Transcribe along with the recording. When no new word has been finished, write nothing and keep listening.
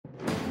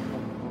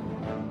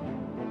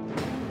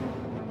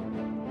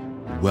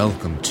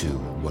Welcome to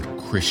What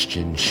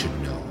Christians Should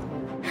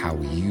Know, how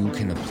you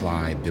can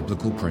apply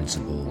biblical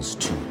principles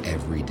to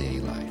everyday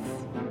life.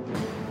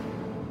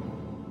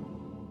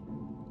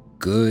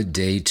 Good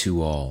day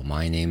to all.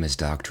 My name is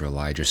Dr.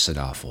 Elijah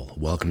Sadafel.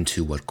 Welcome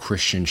to What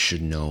Christians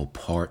Should Know,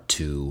 Part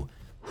 2,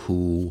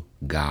 Who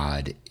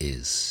God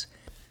Is.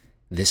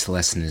 This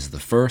lesson is the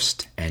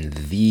first and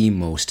the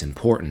most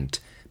important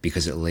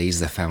because it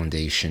lays the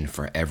foundation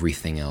for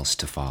everything else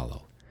to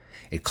follow.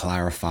 It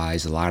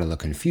clarifies a lot of the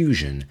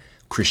confusion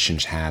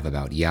Christians have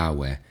about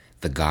Yahweh,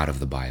 the God of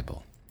the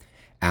Bible.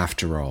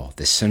 After all,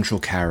 the central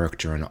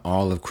character in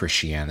all of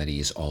Christianity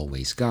is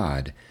always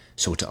God,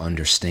 so to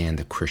understand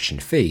the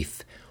Christian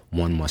faith,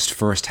 one must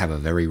first have a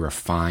very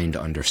refined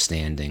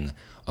understanding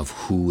of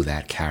who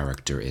that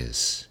character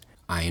is.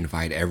 I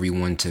invite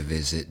everyone to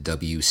visit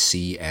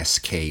wcsk.org,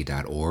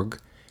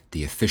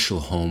 the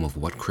official home of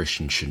What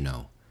Christians Should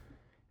Know.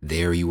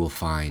 There you will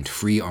find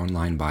free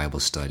online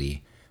Bible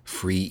study,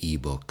 free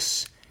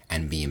ebooks,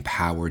 and be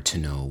empowered to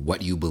know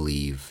what you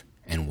believe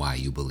and why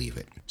you believe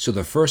it. So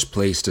the first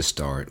place to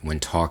start when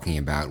talking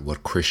about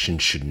what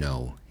Christians should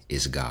know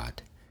is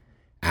God.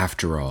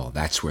 After all,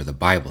 that's where the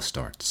Bible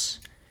starts.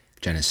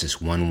 Genesis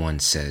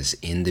 1:1 says,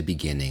 "In the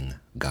beginning,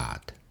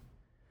 God."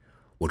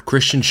 What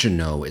Christians should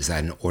know is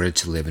that in order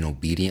to live an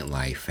obedient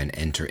life and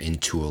enter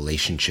into a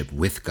relationship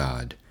with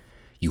God,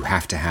 you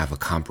have to have a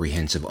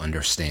comprehensive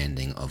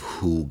understanding of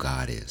who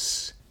God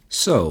is.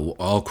 So,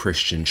 all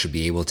Christians should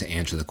be able to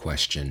answer the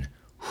question,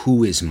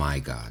 who is my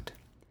God?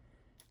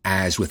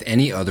 As with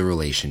any other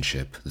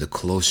relationship, the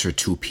closer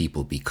two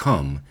people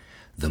become,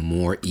 the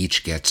more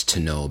each gets to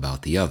know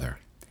about the other.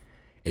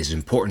 It is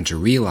important to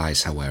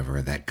realize,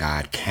 however, that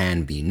God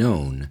can be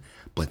known,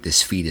 but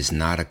this feat is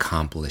not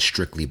accomplished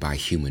strictly by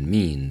human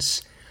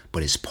means,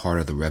 but is part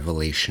of the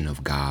revelation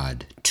of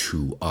God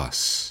to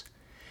us.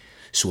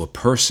 So a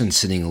person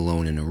sitting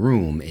alone in a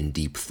room in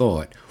deep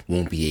thought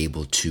won't be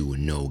able to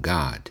know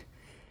God.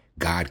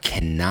 God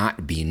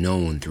cannot be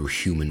known through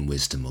human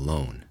wisdom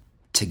alone.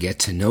 To get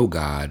to know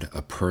God,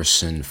 a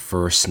person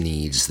first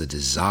needs the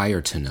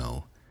desire to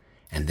know,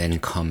 and then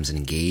comes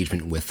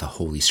engagement with the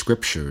Holy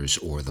Scriptures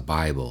or the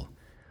Bible,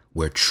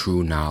 where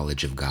true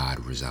knowledge of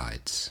God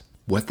resides.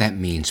 What that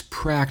means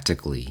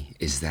practically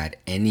is that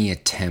any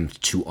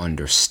attempt to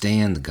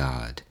understand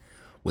God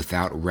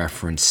without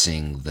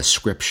referencing the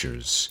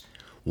Scriptures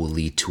will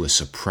lead to a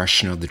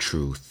suppression of the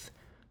truth,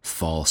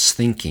 false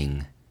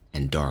thinking,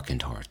 and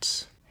darkened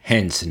hearts.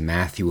 Hence, in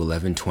Matthew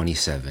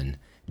 11:27,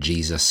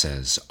 Jesus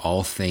says,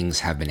 "All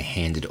things have been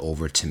handed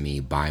over to me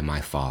by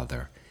my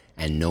Father,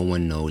 and no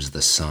one knows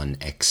the Son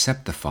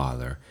except the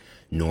Father,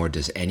 nor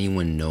does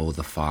anyone know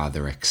the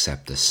Father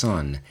except the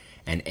Son,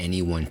 and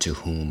anyone to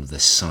whom the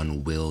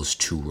Son wills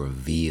to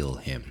reveal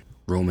him."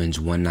 Romans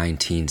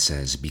 1:19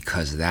 says,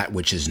 "Because that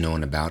which is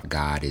known about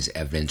God is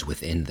evident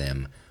within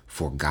them,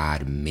 for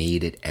God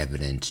made it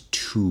evident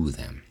to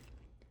them."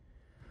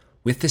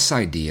 With this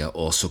idea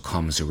also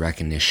comes a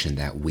recognition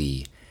that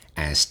we,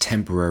 as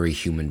temporary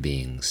human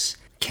beings,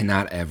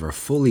 cannot ever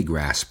fully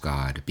grasp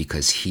God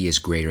because He is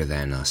greater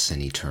than us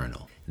and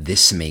eternal.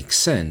 This makes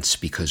sense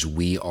because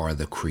we are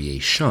the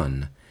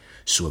creation,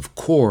 so of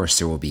course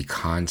there will be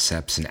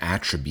concepts and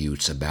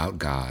attributes about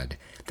God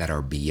that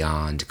are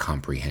beyond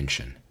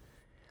comprehension.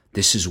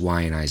 This is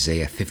why in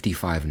Isaiah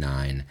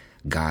 55:9,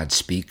 God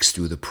speaks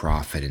through the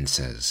prophet and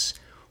says,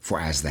 "For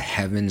as the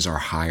heavens are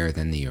higher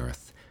than the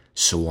earth,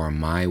 so are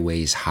my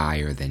ways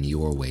higher than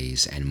your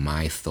ways, and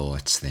my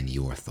thoughts than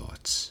your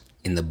thoughts."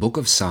 In the book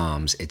of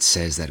Psalms, it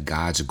says that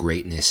God's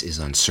greatness is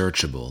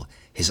unsearchable,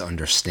 His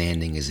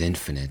understanding is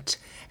infinite,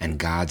 and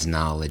God's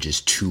knowledge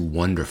is too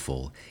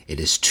wonderful, it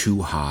is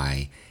too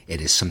high,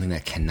 it is something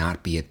that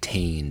cannot be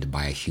attained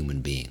by a human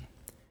being.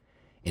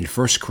 In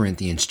 1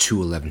 Corinthians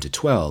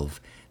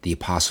 2:11-12, the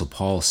Apostle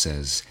Paul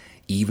says,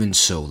 "Even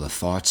so, the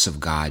thoughts of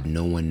God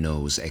no one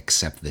knows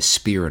except the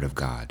Spirit of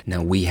God.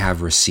 Now we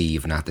have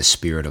received not the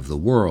spirit of the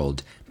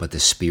world, but the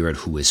Spirit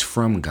who is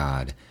from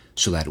God,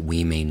 so that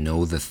we may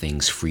know the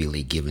things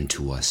freely given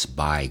to us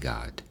by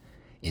God."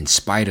 In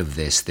spite of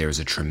this, there is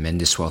a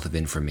tremendous wealth of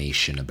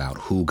information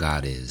about who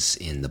God is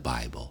in the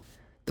Bible.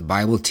 The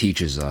Bible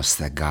teaches us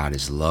that God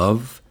is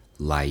love,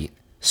 light,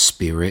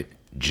 spirit,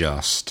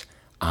 just,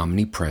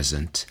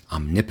 omnipresent,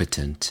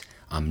 omnipotent,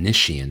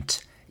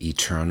 omniscient,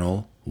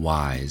 eternal,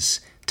 wise,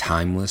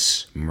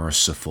 timeless,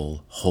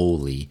 merciful,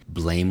 holy,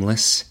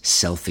 blameless,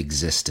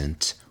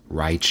 self-existent,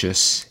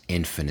 righteous,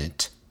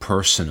 infinite,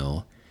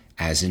 personal,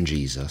 as in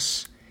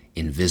Jesus,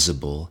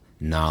 invisible,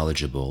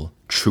 knowledgeable,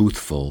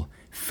 truthful,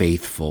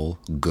 faithful,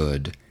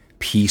 good,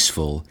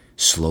 peaceful,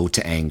 slow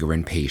to anger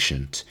and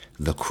patient,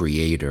 the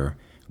Creator,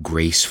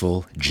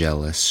 graceful,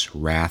 jealous,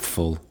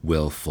 wrathful,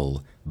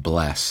 willful,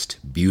 blessed,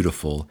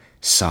 beautiful,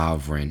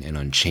 sovereign, and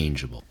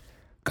unchangeable.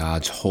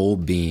 God's whole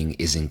being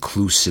is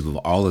inclusive of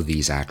all of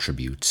these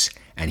attributes,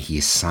 and He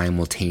is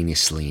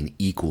simultaneously and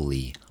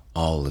equally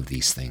all of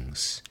these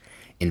things.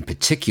 In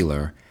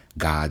particular,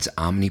 God's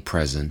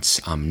omnipresence,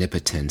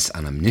 omnipotence,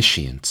 and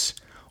omniscience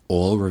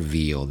all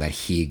reveal that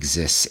he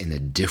exists in a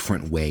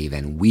different way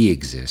than we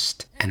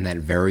exist, and that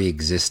very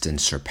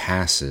existence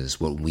surpasses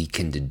what we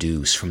can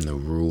deduce from the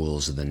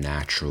rules of the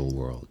natural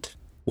world.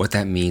 What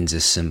that means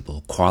is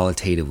simple.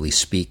 Qualitatively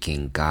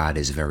speaking, God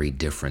is very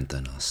different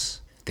than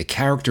us. The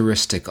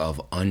characteristic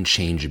of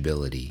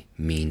unchangeability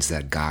means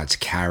that God's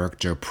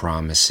character,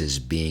 promises,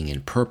 being,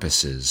 and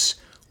purposes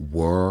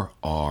were,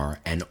 are,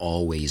 and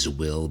always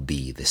will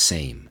be the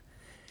same.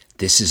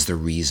 This is the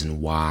reason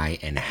why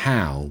and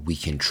how we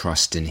can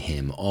trust in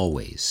him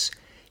always.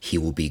 He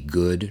will be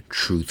good,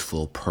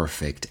 truthful,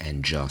 perfect,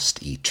 and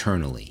just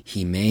eternally.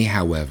 He may,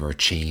 however,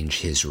 change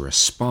his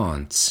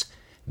response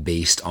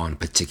based on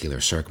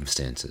particular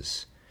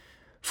circumstances.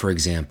 For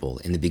example,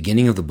 in the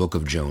beginning of the book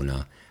of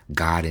Jonah,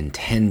 God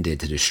intended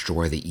to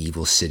destroy the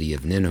evil city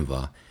of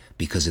Nineveh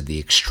because of the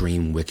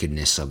extreme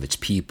wickedness of its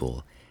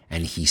people,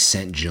 and he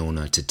sent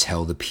Jonah to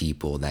tell the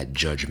people that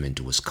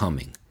judgment was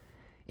coming.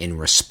 In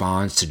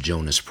response to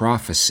Jonah's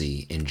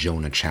prophecy in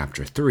Jonah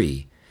chapter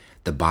 3,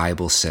 the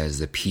Bible says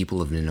the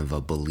people of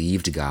Nineveh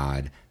believed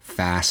God,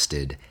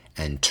 fasted,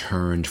 and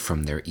turned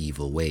from their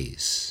evil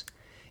ways.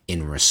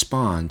 In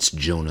response,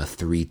 Jonah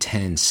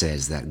 3:10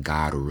 says that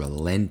God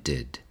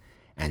relented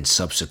and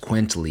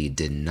subsequently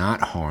did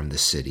not harm the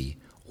city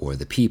or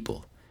the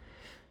people.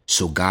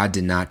 So God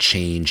did not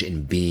change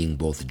in being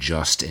both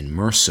just and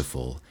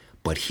merciful,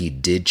 but he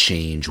did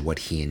change what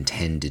he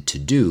intended to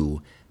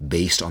do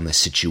based on the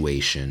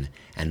situation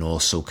and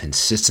also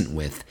consistent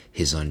with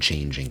his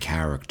unchanging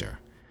character.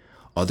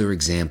 Other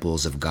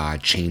examples of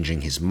God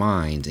changing his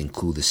mind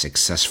include the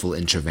successful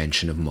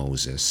intervention of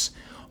Moses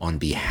on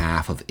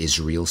behalf of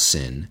Israel's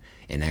sin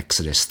in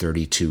Exodus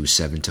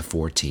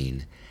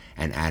 32:7-14,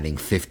 and adding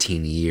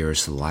 15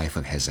 years to the life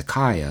of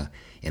Hezekiah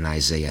in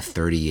Isaiah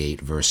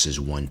 38 verses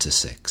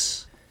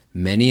 1-6.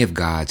 Many of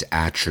God's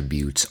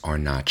attributes are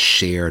not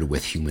shared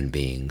with human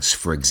beings.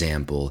 For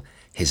example,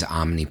 his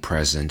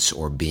omnipresence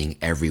or being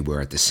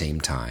everywhere at the same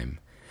time.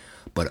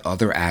 But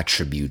other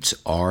attributes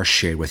are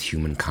shared with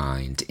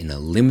humankind in a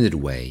limited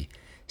way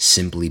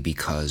simply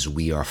because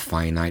we are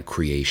finite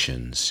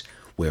creations,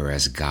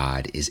 whereas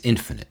God is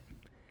infinite.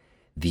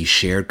 These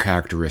shared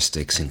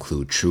characteristics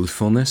include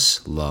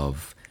truthfulness,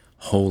 love,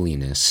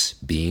 holiness,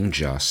 being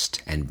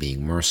just, and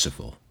being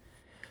merciful.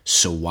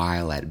 So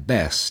while at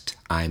best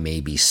I may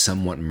be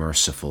somewhat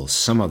merciful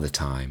some of the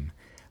time,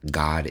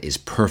 God is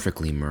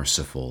perfectly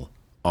merciful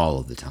all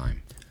of the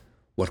time.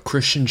 What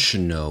Christians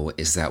should know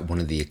is that one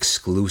of the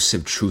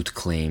exclusive truth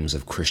claims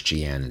of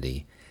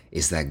Christianity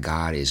is that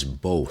God is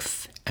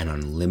both an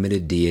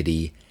unlimited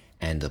deity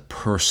and a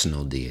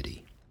personal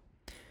deity.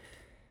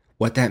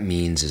 What that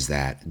means is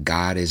that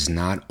God is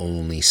not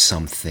only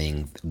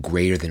something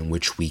greater than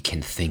which we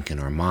can think in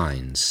our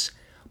minds,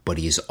 but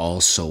he is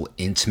also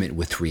intimate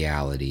with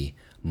reality,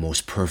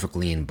 most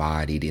perfectly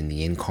embodied in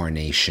the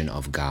incarnation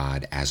of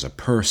God as a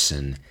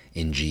person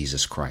in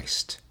Jesus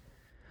Christ.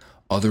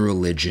 Other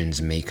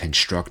religions may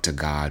construct a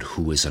God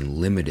who is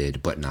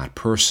unlimited but not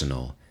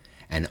personal,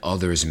 and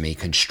others may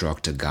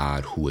construct a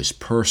God who is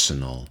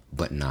personal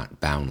but not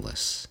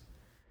boundless.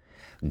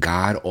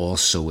 God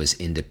also is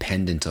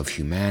independent of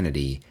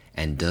humanity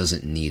and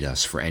doesn't need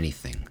us for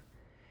anything.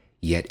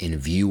 Yet in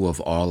view of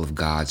all of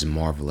God's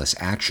marvelous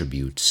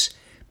attributes,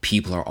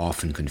 people are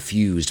often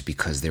confused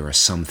because there are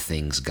some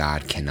things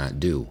God cannot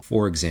do.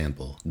 For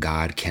example,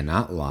 God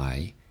cannot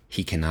lie,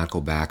 he cannot go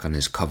back on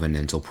his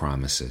covenantal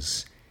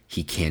promises,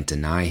 he can't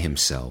deny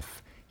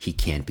himself, he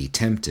can't be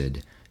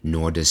tempted,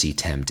 nor does he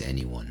tempt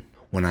anyone.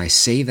 When I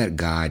say that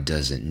God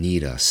doesn't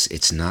need us,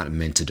 it's not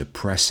meant to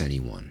depress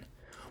anyone.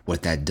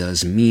 What that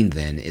does mean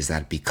then is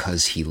that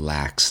because he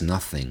lacks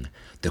nothing,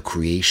 the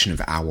creation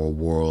of our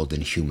world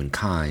and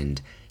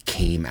humankind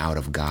came out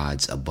of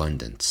God's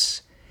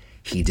abundance.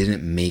 He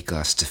didn't make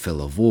us to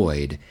fill a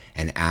void,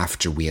 and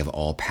after we have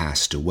all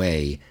passed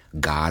away,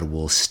 God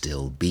will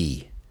still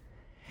be.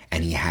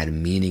 And he had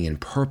meaning and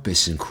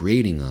purpose in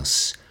creating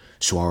us,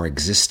 so our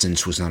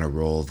existence was not a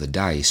roll of the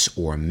dice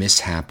or a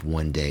mishap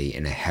one day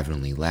in a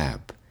heavenly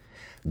lab.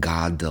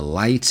 God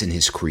delights in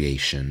his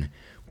creation,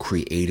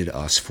 created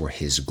us for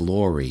his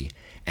glory,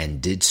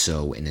 and did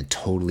so in a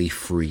totally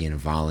free and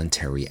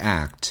voluntary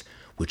act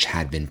which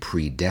had been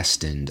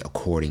predestined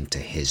according to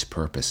his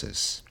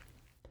purposes.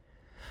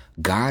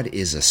 God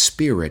is a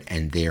spirit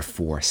and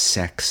therefore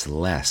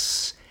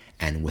sexless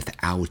and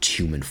without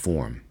human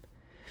form.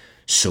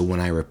 So when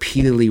I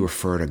repeatedly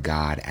refer to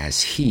God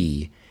as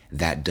he,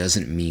 that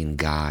doesn't mean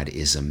God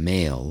is a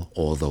male,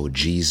 although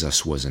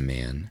Jesus was a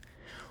man.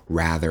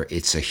 Rather,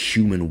 it's a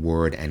human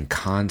word and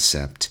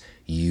concept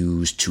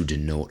used to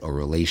denote a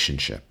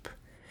relationship.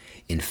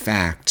 In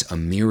fact, a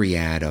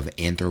myriad of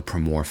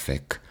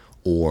anthropomorphic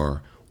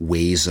or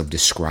ways of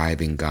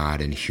describing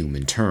God in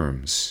human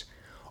terms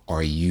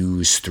are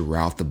used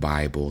throughout the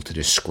Bible to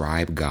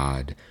describe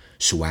God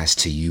so as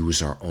to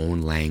use our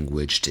own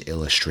language to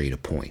illustrate a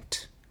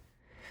point.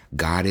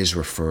 God is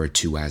referred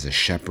to as a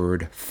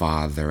shepherd,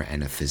 father,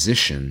 and a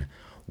physician,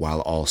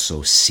 while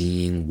also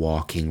seeing,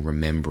 walking,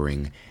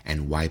 remembering,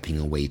 and wiping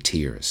away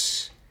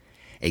tears.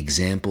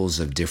 Examples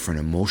of different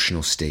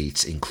emotional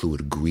states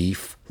include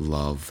grief,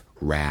 love,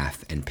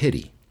 wrath, and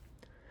pity.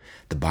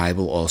 The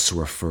Bible also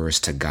refers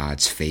to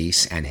God's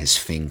face and his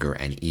finger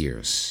and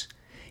ears.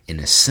 In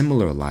a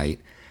similar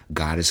light,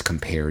 God is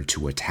compared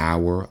to a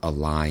tower, a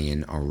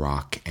lion, a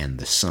rock, and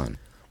the sun.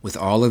 With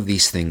all of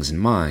these things in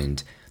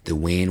mind, the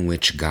way in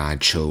which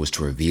God chose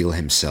to reveal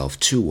himself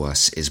to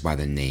us is by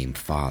the name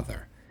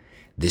Father.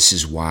 This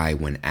is why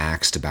when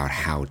asked about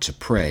how to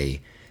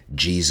pray,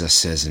 Jesus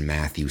says in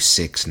Matthew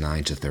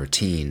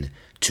 6:9-13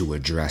 to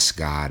address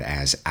God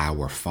as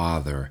our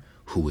Father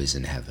who is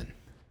in heaven.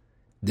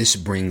 This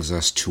brings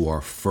us to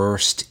our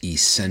first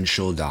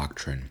essential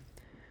doctrine,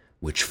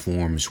 which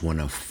forms one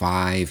of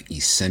 5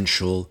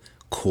 essential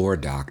core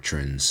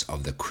doctrines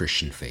of the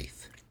Christian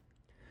faith.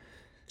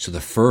 So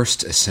the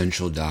first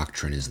essential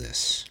doctrine is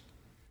this.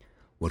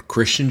 What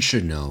Christians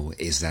should know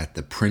is that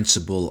the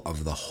principle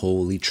of the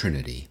Holy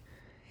Trinity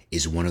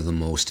is one of the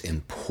most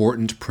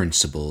important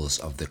principles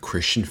of the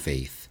Christian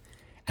faith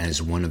and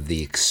is one of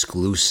the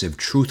exclusive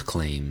truth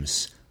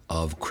claims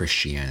of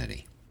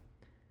Christianity.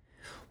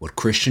 What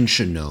Christians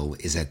should know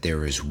is that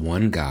there is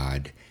one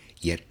God,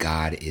 yet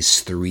God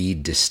is 3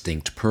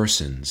 distinct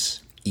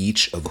persons,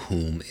 each of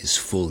whom is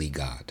fully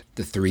God.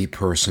 The 3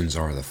 persons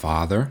are the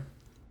Father,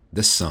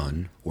 the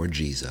Son, or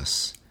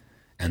Jesus,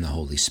 and the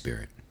Holy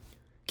Spirit.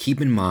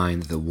 Keep in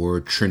mind the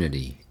word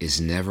Trinity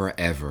is never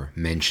ever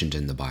mentioned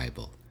in the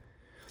Bible.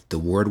 The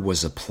word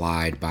was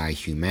applied by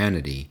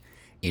humanity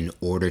in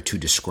order to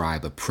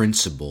describe a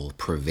principle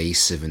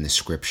pervasive in the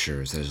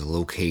Scriptures that is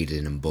located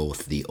in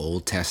both the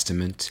Old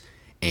Testament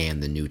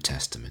and the New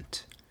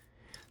Testament.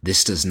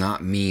 This does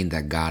not mean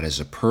that God is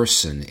a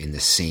person in the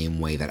same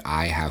way that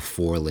I have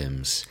 4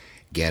 limbs,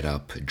 get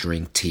up,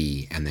 drink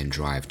tea, and then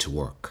drive to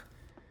work.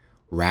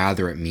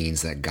 Rather, it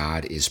means that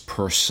God is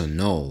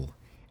personal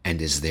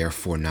and is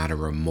therefore not a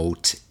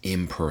remote,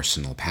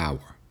 impersonal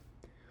power.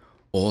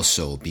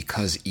 Also,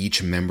 because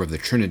each member of the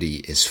Trinity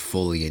is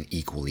fully and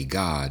equally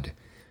God,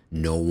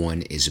 no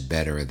one is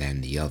better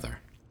than the other.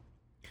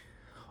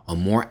 A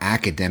more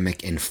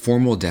academic and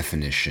formal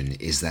definition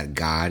is that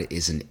God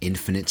is an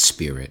infinite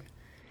spirit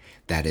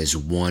that is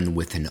one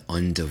with an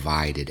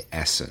undivided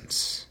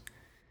essence.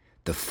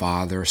 The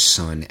Father,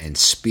 Son, and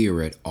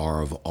Spirit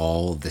are of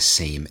all the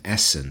same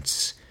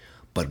essence,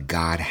 but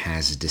God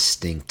has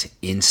distinct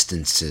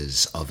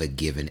instances of a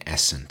given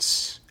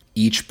essence.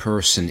 Each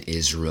person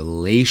is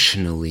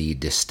relationally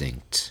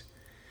distinct,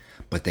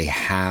 but they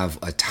have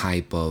a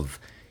type of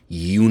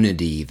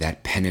unity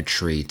that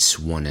penetrates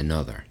one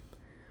another,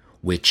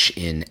 which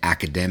in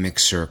academic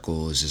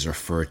circles is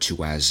referred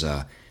to as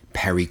a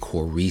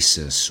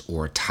perichoresis,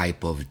 or a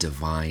type of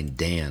divine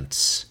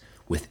dance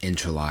with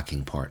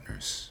interlocking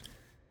partners.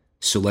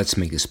 So let's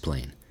make this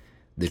plain.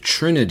 The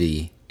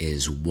Trinity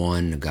is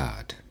one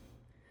God.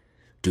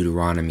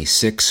 Deuteronomy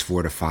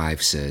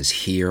 6:4-5 says,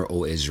 "Hear,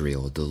 O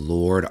Israel, the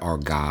Lord our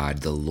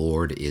God, the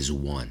Lord is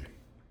one."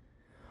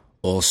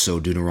 Also,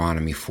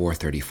 Deuteronomy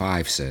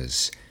 4:35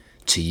 says,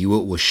 "To you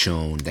it was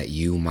shown that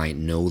you might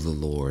know the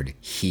Lord,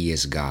 He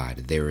is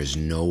God. There is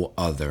no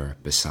other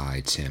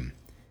besides Him."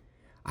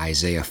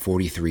 Isaiah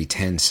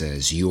 43:10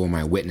 says, "You are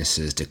my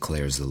witnesses,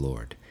 declares the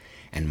Lord,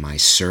 and my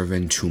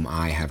servant whom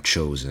I have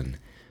chosen,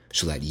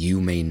 so that you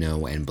may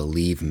know and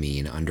believe me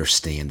and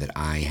understand that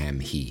I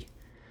am He.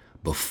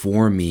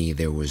 Before me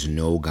there was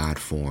no God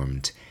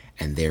formed,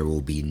 and there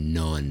will be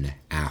none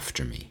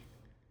after me."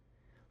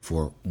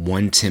 For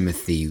 1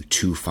 Timothy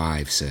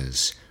 2:5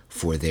 says,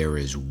 "For there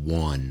is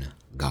one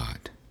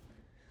God."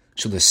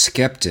 So the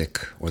skeptic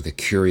or the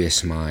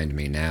curious mind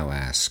may now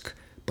ask,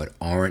 but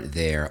aren't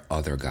there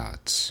other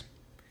gods?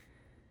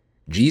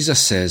 Jesus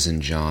says in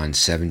John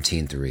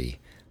 17:3,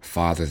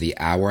 "Father, the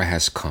hour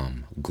has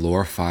come.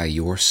 Glorify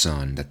your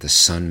Son, that the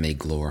Son may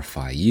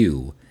glorify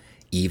you,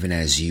 even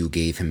as you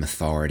gave him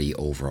authority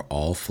over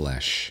all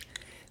flesh,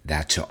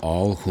 that to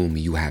all whom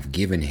you have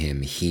given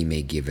him he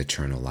may give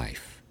eternal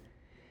life.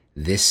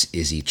 This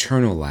is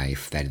eternal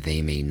life, that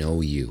they may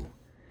know you,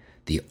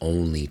 the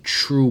only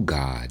true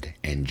God,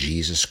 and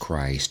Jesus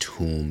Christ,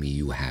 whom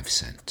you have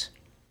sent."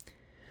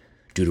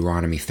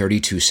 Deuteronomy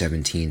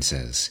 32:17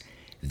 says,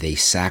 "They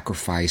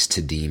sacrificed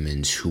to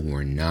demons who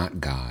were not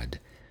God,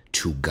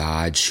 to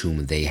gods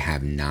whom they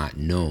have not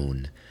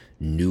known,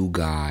 new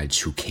gods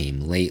who came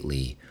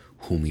lately,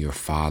 whom your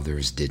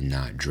fathers did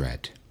not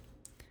dread."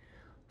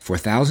 For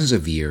thousands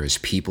of years,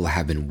 people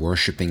have been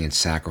worshiping and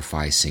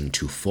sacrificing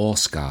to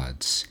false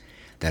gods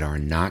that are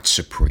not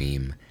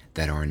supreme,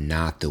 that are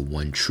not the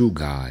one true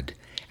God,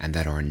 and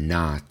that are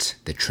not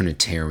the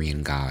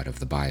Trinitarian God of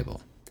the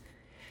Bible.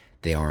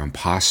 They are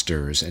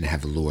imposters and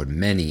have lured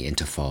many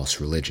into false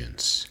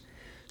religions.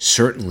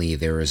 Certainly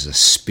there is a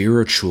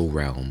spiritual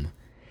realm,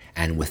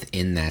 and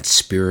within that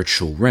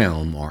spiritual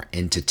realm are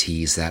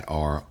entities that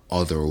are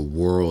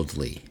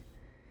otherworldly,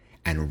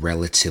 and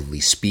relatively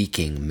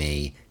speaking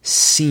may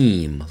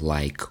seem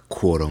like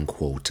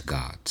quote-unquote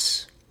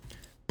gods.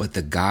 But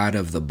the God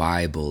of the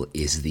Bible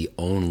is the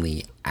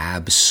only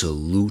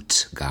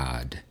absolute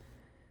God,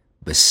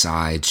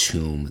 besides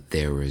whom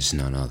there is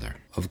none other.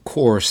 Of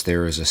course,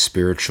 there is a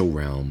spiritual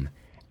realm,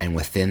 and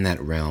within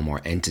that realm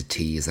are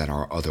entities that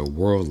are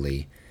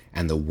otherworldly,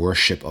 and the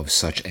worship of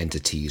such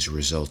entities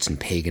results in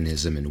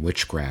paganism and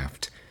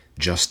witchcraft,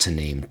 just to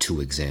name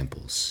two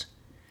examples.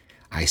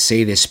 I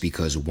say this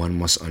because one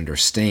must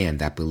understand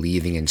that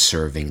believing and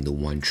serving the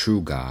one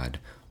true God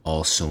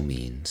also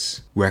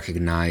means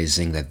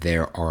recognizing that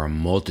there are a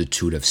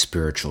multitude of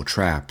spiritual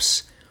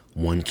traps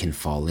one can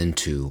fall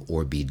into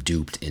or be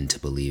duped into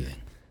believing.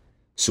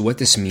 So what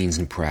this means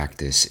in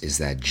practice is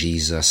that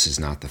Jesus is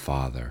not the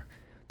Father,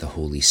 the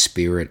Holy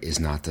Spirit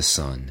is not the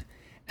Son,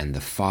 and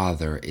the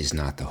Father is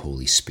not the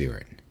Holy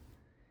Spirit.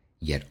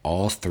 Yet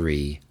all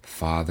three,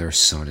 Father,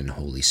 Son, and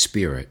Holy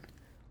Spirit,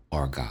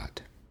 are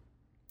God.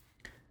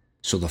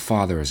 So the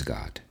Father is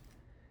God.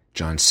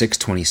 John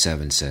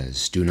 6:27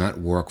 says, "Do not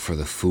work for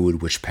the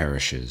food which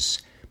perishes,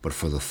 but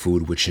for the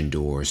food which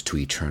endures to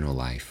eternal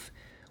life,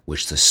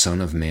 which the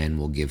Son of Man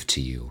will give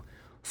to you,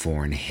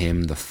 for in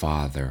him the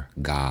Father,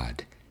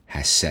 God,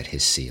 has set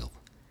his seal."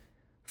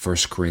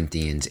 1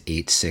 Corinthians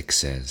 8:6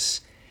 says,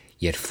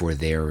 "Yet for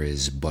there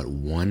is but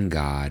one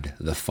God,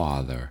 the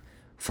Father,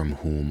 from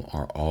whom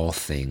are all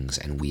things,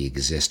 and we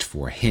exist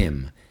for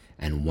him,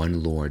 and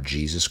one Lord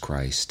Jesus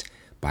Christ,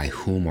 by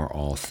whom are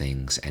all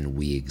things, and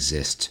we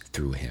exist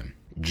through him."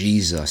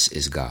 Jesus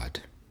is God.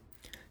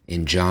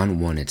 In John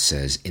 1 it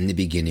says, "In the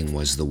beginning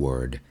was the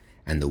Word,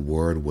 and the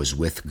Word was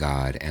with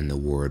God, and the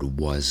Word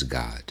was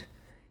God.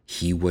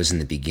 He was in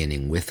the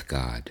beginning with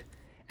God,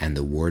 and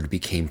the Word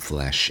became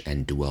flesh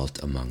and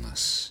dwelt among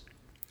us."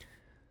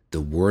 The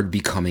Word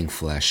becoming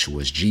flesh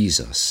was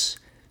Jesus,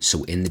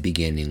 so in the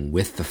beginning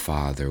with the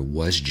Father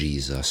was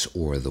Jesus,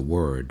 or the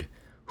Word,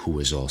 who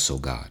is also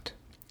God.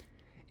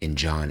 In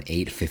John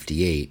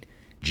 8:58,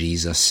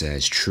 Jesus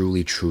says,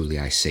 "Truly, truly,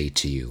 I say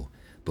to you,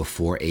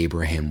 before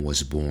Abraham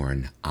was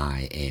born,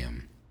 I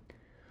am."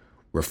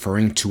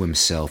 Referring to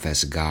himself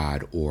as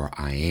God, or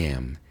I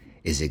am,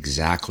 is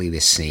exactly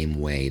the same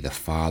way the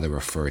Father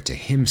referred to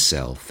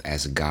himself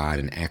as God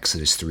in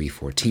Exodus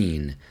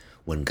 3:14,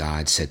 when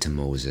God said to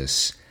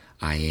Moses,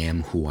 "I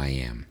am who I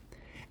am."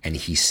 And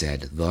he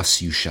said,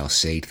 "Thus you shall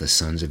say to the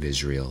sons of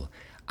Israel,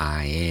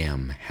 I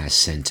am has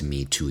sent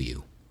me to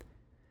you."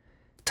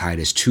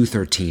 Titus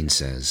 2:13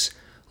 says,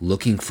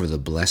 "Looking for the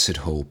blessed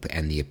hope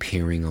and the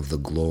appearing of the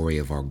glory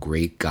of our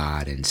great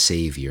God and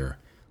Savior,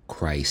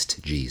 Christ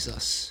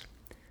Jesus."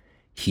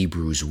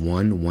 Hebrews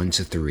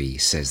 1:1-3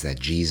 says that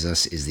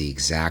Jesus is the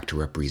exact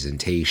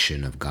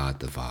representation of God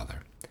the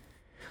Father.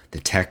 The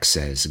text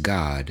says,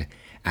 "God,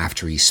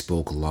 after he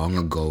spoke long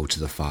ago to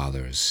the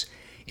fathers,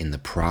 in the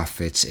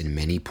prophets in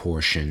many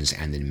portions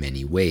and in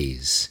many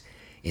ways,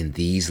 in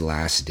these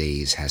last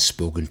days has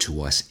spoken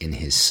to us in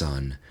his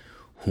Son,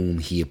 whom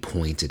he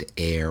appointed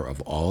heir of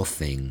all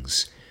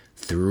things,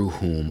 through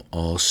whom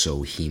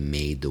also he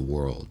made the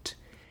world.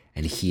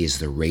 And he is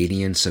the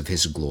radiance of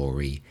his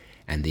glory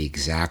and the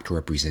exact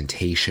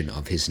representation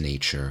of his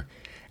nature,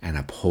 and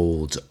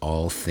upholds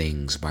all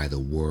things by the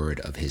word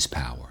of his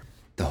power."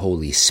 The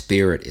Holy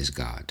Spirit is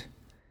God.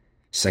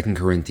 2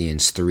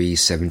 Corinthians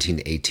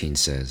 3:17-18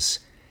 says,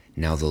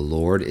 "Now the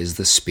Lord is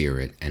the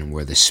Spirit, and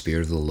where the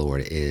Spirit of the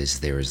Lord is,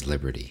 there is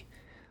liberty.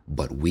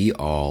 But we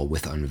all,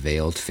 with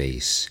unveiled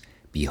face,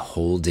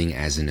 beholding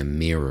as in a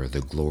mirror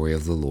the glory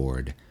of the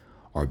Lord,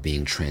 are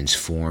being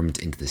transformed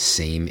into the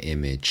same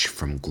image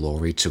from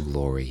glory to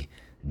glory,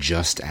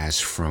 just as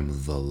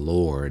from the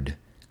Lord,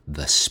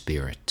 the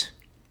Spirit."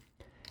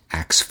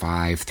 Acts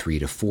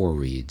 5:3-4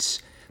 reads,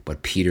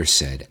 "But Peter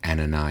said,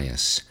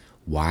 Ananias,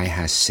 why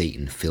has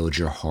Satan filled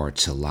your heart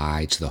to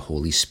lie to the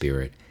Holy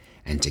Spirit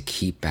and to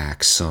keep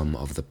back some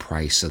of the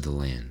price of the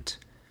land?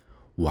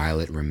 While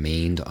it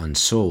remained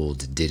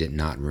unsold, did it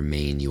not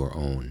remain your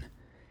own?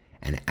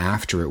 And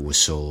after it was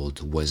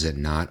sold, was it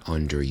not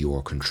under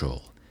your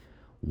control?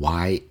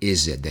 Why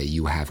is it that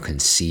you have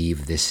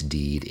conceived this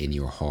deed in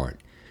your heart?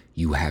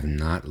 You have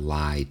not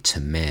lied to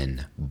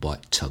men,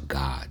 but to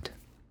God."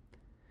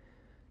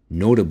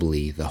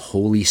 Notably, the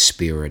Holy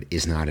Spirit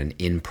is not an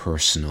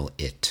impersonal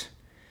it.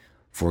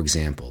 For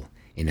example,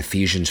 in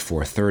Ephesians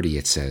 4:30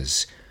 it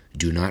says,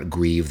 "Do not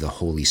grieve the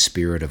Holy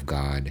Spirit of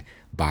God,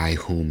 by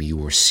whom you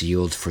were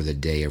sealed for the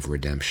day of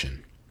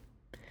redemption."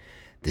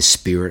 The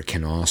Spirit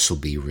can also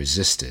be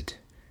resisted.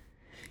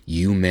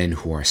 You men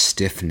who are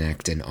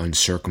stiff-necked and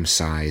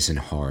uncircumcised in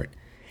heart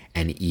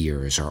and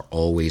ears are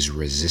always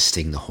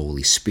resisting the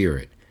Holy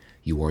Spirit.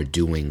 You are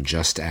doing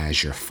just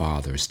as your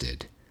fathers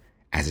did,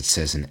 as it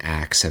says in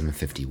Acts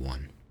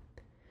 7:51.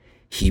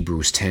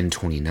 Hebrews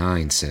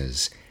 10:29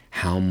 says,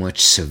 "How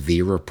much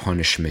severer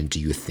punishment do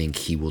you think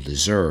he will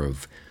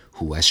deserve,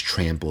 who has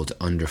trampled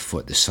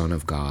underfoot the Son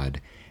of God,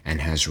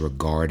 and has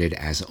regarded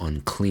as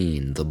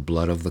unclean the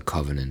blood of the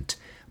covenant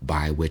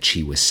by which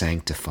he was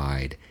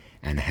sanctified,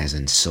 and has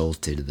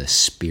insulted the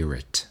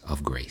Spirit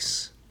of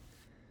grace?"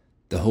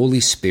 The Holy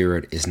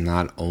Spirit is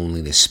not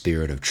only the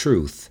Spirit of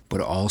truth, but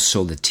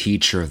also the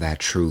teacher of that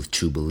truth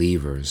to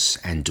believers,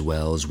 and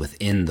dwells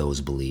within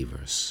those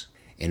believers.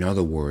 In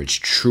other words,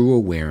 true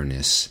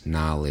awareness,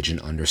 knowledge, and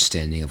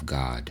understanding of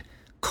God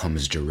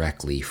comes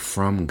directly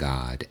from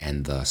God,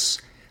 and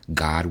thus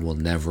God will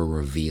never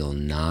reveal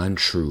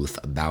non-truth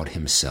about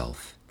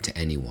himself to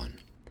anyone.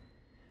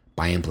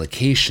 By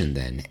implication,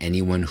 then,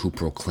 anyone who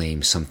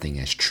proclaims something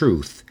as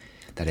truth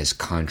that is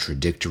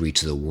contradictory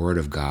to the Word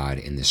of God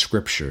in the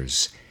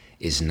Scriptures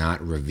is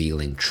not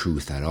revealing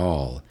truth at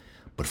all,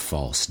 but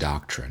false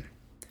doctrine.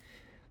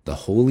 The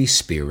Holy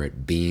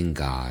Spirit, being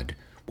God,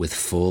 with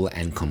full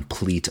and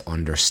complete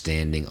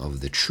understanding of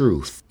the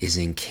truth, is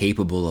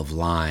incapable of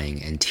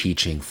lying and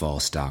teaching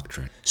false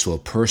doctrine. So a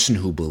person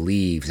who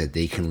believes that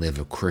they can live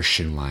a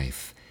Christian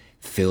life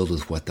filled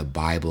with what the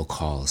Bible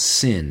calls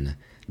sin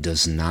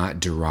does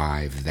not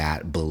derive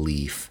that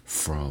belief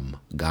from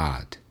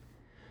God.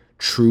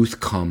 Truth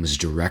comes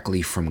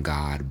directly from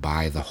God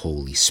by the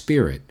Holy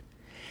Spirit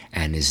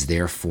and is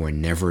therefore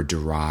never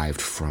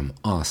derived from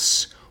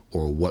us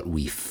or what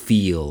we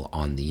feel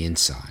on the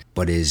inside,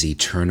 but is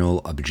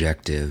eternal,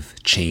 objective,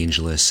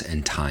 changeless,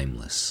 and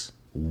timeless.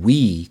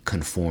 We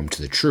conform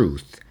to the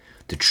truth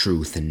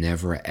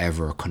never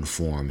ever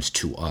conforms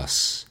to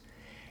us.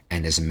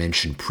 And as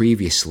mentioned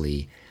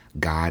previously,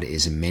 God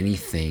is many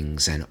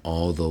things and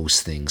all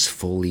those things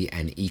fully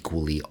and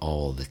equally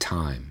all the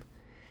time.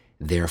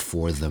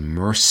 Therefore, the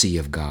mercy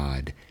of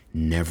God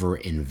never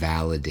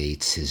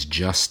invalidates his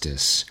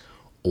justice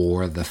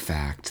or the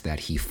fact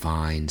that he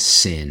finds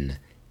sin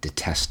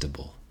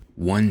detestable.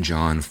 1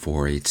 John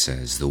 4:8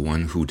 says, "The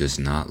one who does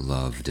not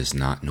love does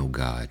not know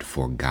God,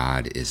 for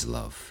God is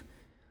love."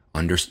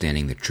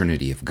 Understanding the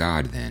Trinity of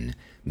God, then,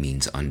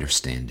 means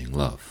understanding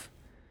love.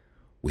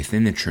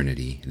 Within the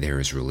Trinity, there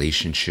is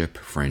relationship,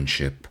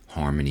 friendship,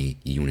 harmony,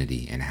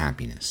 unity, and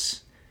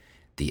happiness.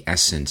 The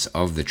essence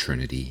of the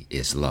Trinity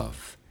is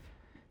love.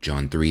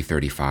 John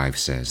 3:35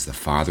 says, "The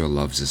Father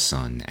loves the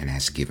Son and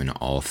has given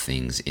all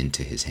things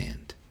into his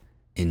hand."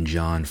 In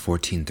John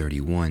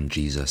 14:31,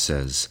 Jesus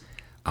says,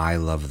 "I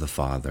love the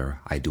Father.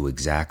 I do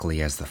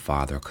exactly as the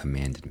Father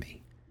commanded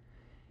me."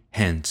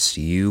 Hence,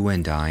 you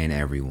and I and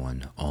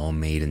everyone, all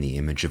made in the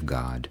image of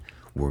God,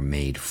 were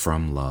made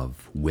from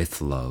love,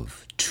 with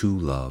love,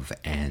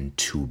 and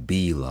to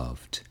be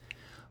loved.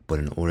 But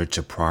in order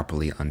to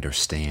properly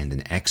understand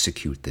and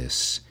execute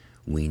this,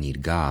 we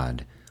need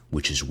God,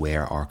 which is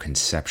where our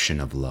conception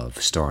of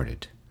love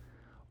started.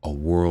 A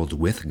world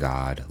with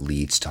God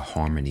leads to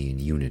harmony and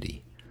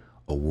unity.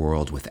 A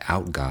world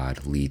without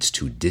God leads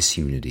to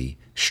disunity,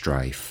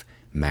 strife,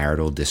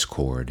 marital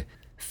discord,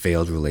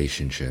 failed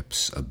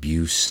relationships,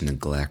 abuse,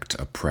 neglect,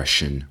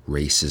 oppression,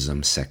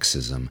 racism,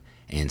 sexism,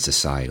 and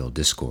societal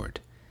discord.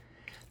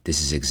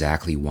 This is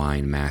exactly why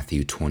in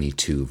Matthew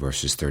 22,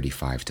 verses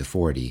 35 to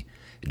 40,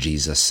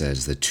 Jesus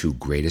says the two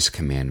greatest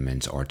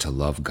commandments are to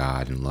love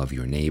God and love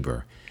your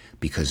neighbor,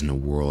 because in a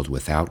world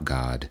without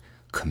God,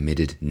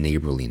 committed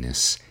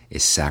neighborliness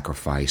is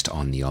sacrificed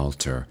on the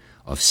altar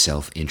of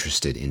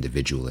self-interested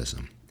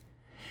individualism.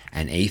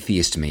 An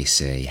atheist may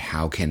say,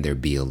 how can there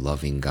be a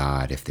loving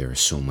God if there is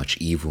so much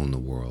evil in the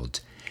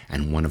world?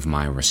 And one of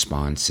my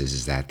responses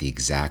is that the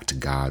exact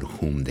God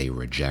whom they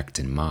reject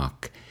and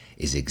mock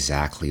is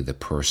exactly the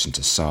person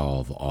to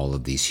solve all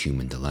of these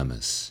human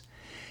dilemmas.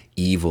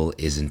 Evil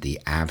isn't the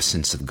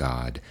absence of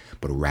God,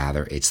 but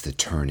rather it's the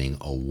turning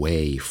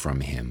away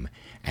from him,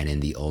 and in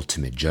the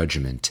ultimate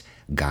judgment,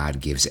 God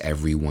gives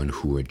everyone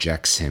who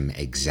rejects him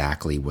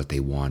exactly what they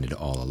wanted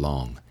all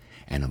along,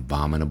 an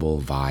abominable,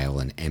 vile,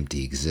 and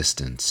empty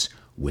existence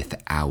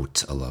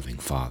without a loving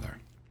Father.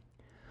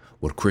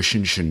 What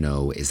Christians should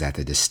know is that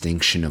the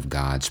distinction of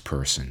God's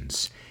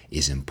persons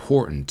is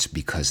important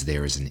because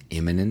there is an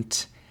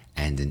immanent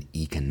and an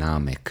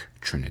economic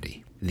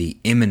Trinity. The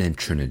immanent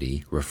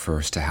Trinity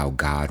refers to how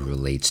God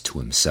relates to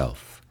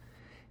himself.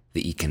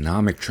 The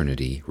economic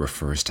Trinity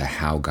refers to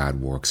how God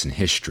works in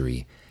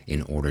history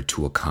in order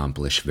to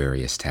accomplish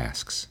various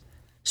tasks.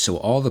 So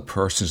all the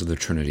persons of the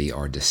Trinity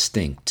are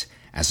distinct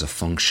as a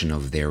function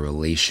of their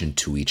relation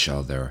to each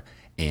other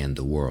and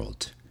the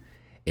world.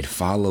 It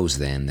follows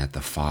then that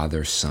the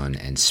Father, Son,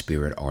 and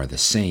Spirit are the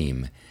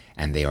same,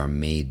 and they are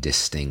made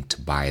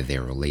distinct by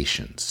their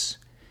relations.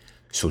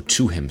 So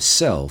to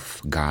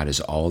himself, God is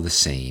all the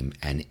same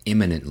and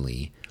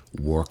immanently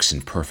works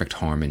in perfect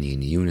harmony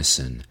and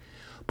unison,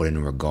 but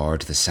in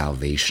regard to the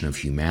salvation of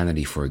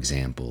humanity, for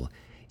example,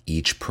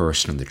 each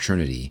person of the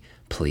Trinity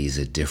plays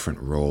a different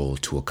role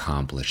to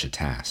accomplish a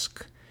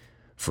task.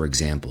 For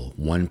example,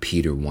 1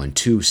 Peter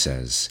 1:2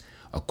 says,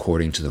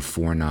 according to the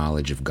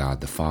foreknowledge of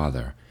God the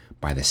Father,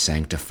 by the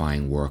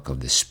sanctifying work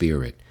of the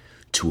Spirit,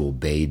 to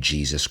obey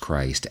Jesus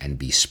Christ and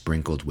be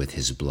sprinkled with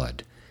his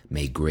blood.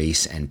 May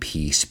grace and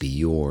peace be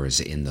yours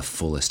in the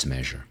fullest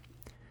measure.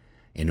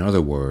 In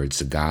other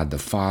words, God the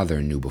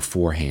Father knew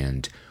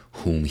beforehand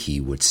whom he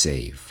would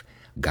save.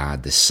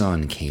 God the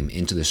Son came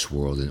into this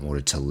world in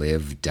order to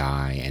live,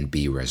 die, and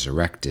be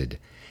resurrected,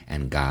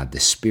 and God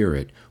the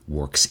Spirit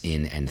works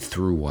in and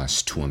through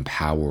us to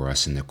empower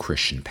us in the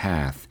Christian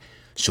path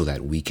so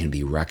that we can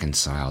be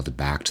reconciled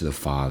back to the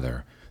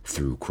Father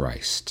through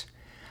Christ.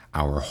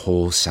 Our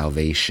whole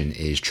salvation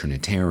is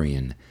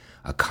Trinitarian,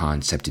 a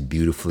concept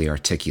beautifully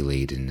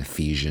articulated in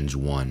Ephesians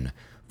 1,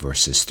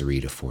 verses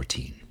 3 to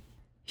 14.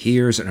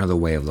 Here's another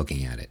way of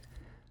looking at it.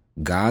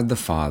 God the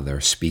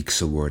Father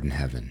speaks a word in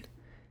heaven.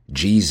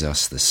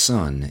 Jesus the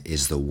Son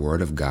is the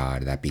Word of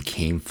God that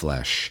became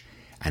flesh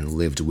and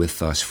lived with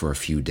us for a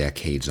few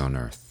decades on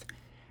earth.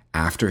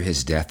 After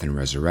his death and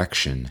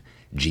resurrection,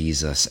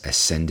 Jesus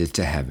ascended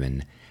to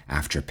heaven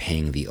after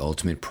paying the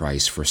ultimate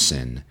price for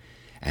sin,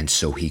 and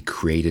so he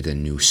created a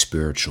new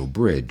spiritual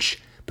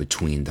bridge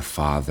between the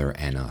Father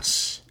and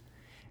us.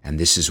 And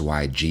this is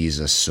why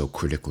Jesus is so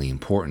critically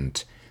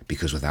important,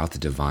 because without the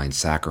divine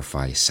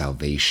sacrifice,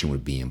 salvation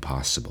would be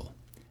impossible.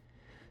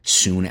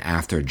 Soon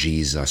after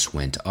Jesus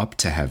went up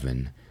to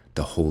heaven,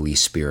 the Holy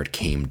Spirit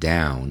came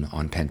down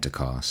on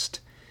Pentecost,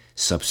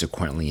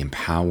 subsequently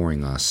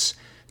empowering us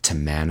to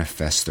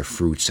manifest the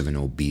fruits of an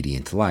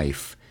obedient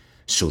life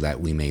so that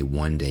we may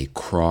one day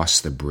cross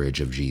the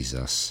bridge of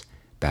Jesus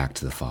back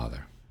to the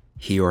Father.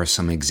 Here are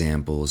some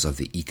examples of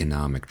the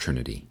economic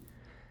Trinity.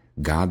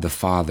 God the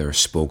Father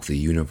spoke the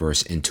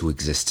universe into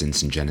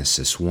existence in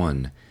Genesis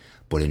 1,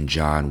 but in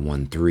John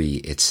 1:3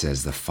 it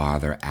says the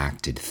Father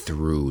acted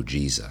through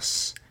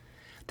Jesus.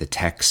 The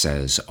text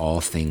says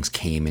all things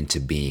came into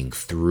being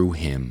through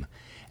him,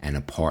 and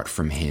apart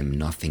from him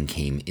nothing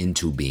came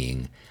into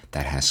being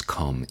that has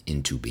come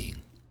into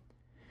being.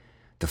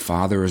 The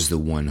Father is the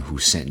one who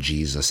sent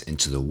Jesus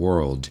into the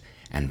world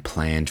and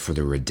planned for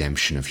the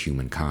redemption of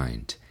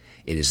humankind.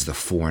 It is the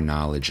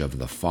foreknowledge of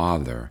the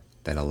Father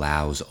that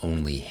allows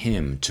only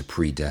him to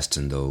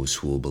predestine those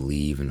who will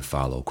believe and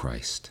follow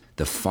Christ.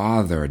 The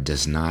Father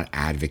does not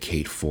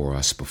advocate for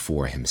us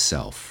before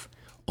himself.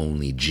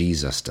 Only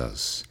Jesus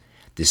does.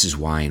 This is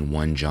why in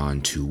 1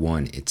 John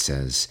 2:1 it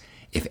says,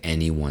 "If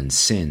anyone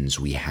sins,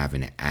 we have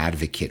an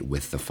advocate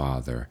with the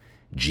Father,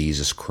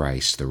 Jesus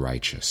Christ the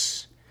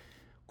righteous."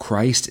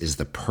 Christ is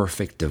the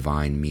perfect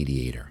divine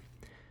mediator.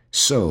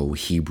 So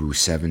Hebrews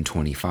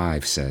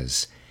 7:25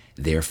 says,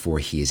 "Therefore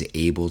he is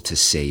able to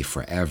save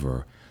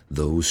forever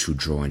those who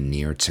draw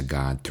near to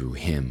God through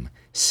him,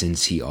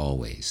 since he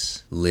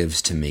always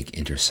lives to make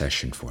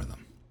intercession for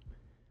them."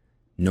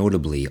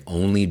 Notably,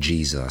 only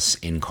Jesus,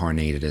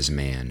 incarnated as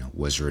man,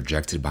 was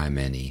rejected by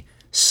many,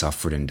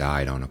 suffered and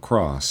died on a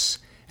cross,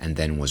 and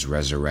then was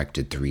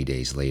resurrected 3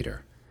 days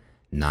later.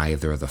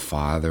 Neither the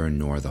Father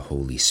nor the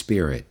Holy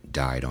Spirit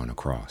died on a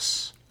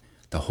cross.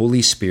 The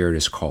Holy Spirit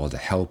is called a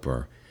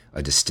helper,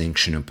 a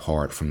distinction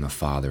apart from the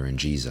Father and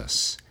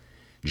Jesus.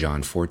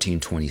 John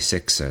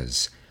 14:26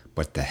 says,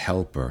 "But the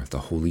Helper,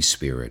 the Holy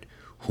Spirit,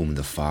 whom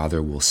the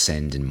Father will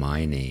send in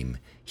my name,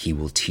 he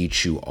will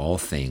teach you all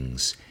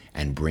things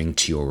and bring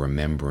to your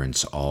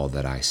remembrance all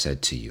that I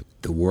said to you."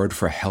 The word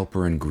for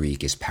helper in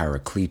Greek is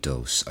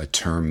parakletos, a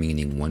term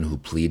meaning one who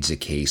pleads a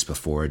case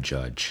before a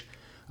judge,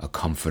 a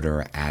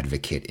comforter,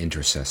 advocate,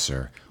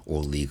 intercessor,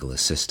 or legal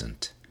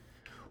assistant.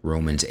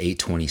 Romans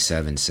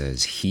 8:27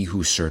 says, "He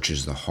who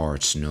searches the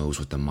hearts knows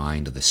what the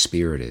mind of the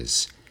Spirit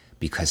is,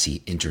 because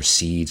he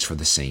intercedes for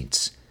the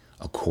saints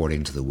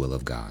according to the will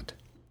of God."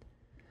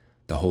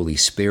 The Holy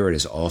Spirit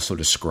is also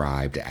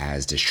described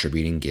as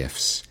distributing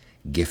gifts,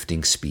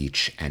 gifting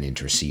speech, and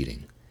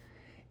interceding.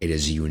 It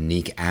is a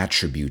unique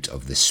attribute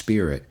of the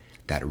Spirit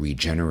that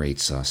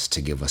regenerates us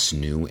to give us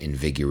new,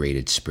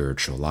 invigorated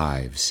spiritual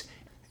lives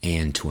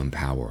and to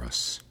empower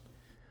us.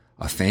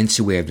 A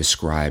fancy way of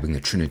describing the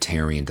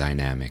Trinitarian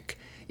dynamic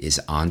is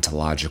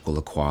ontological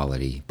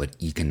equality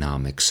but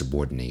economic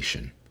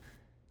subordination.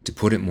 To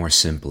put it more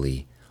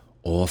simply,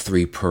 all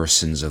three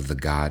persons of the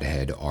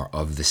Godhead are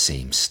of the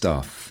same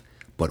stuff,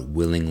 but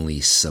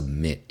willingly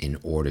submit in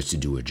order to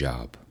do a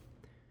job.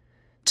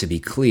 To be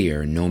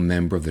clear, no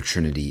member of the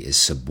Trinity is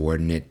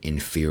subordinate,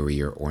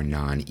 inferior, or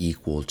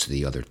non-equal to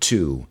the other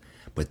two,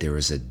 but there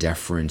is a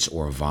deference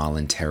or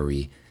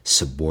voluntary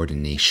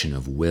subordination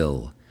of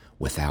will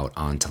without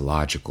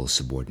ontological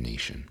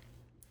subordination.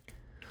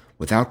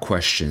 Without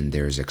question,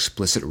 there is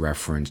explicit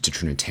reference to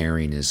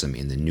Trinitarianism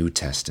in the New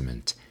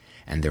Testament,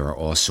 and there are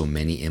also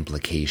many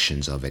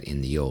implications of it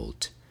in the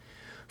Old.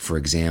 For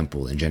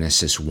example, in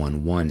Genesis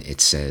 1:1 it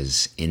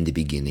says, "In the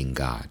beginning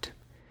God."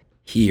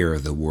 Here,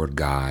 the word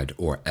God,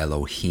 or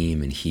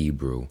Elohim in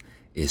Hebrew,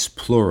 is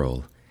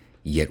plural,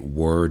 yet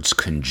words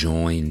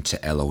conjoined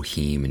to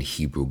Elohim in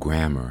Hebrew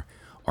grammar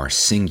are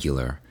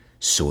singular,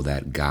 so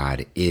that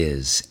God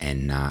is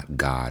and not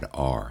God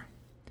are.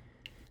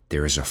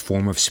 There is a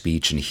form of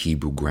speech in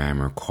Hebrew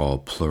grammar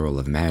called plural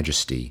of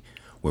majesty,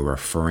 where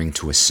referring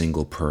to a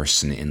single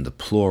person in the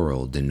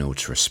plural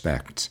denotes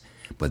respect,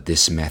 but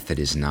this method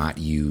is not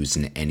used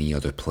in any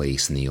other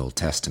place in the Old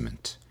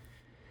Testament.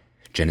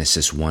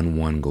 Genesis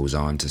 1:1 goes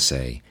on to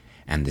say,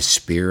 "And the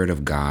Spirit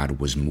of God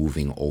was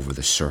moving over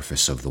the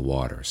surface of the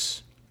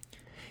waters."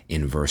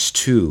 In verse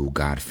 2,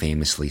 God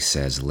famously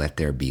says, "Let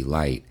there be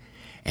light,"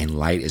 and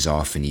light is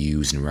often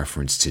used in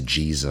reference to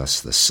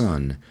Jesus, the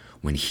Son,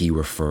 when he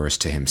refers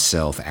to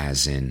himself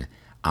as in,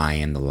 "I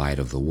am the light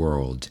of the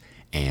world,"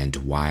 and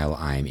 "While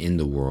I am in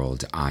the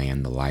world, I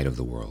am the light of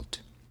the world."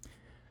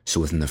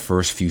 So within the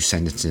first few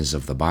sentences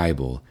of the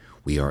Bible,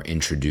 we are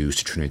introduced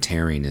to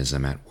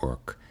Trinitarianism at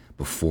work,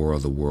 before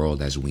the world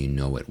as we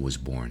know it was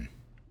born.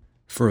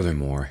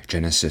 Furthermore,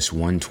 Genesis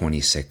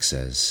 1:26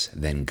 says,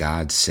 "Then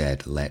God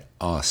said, let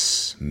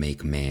us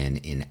make man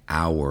in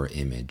our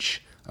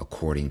image,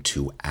 according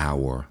to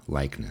our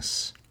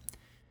likeness."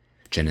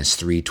 Genesis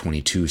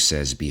 3:22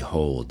 says,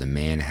 "Behold, the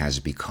man has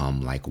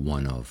become like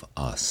one of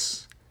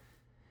us."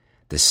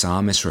 The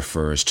psalmist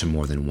refers to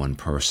more than one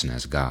person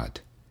as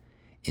God.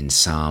 In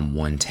Psalm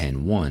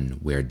 110:1,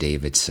 where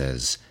David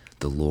says,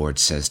 "The Lord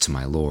says to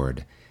my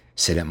Lord,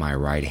 sit at my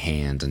right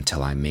hand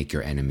until I make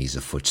your enemies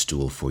a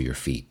footstool for your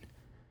feet."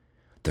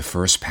 The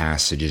first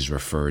passage is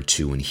referred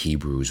to in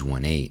Hebrews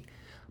 1:8,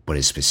 but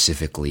is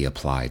specifically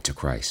applied to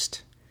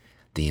Christ.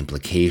 The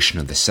implication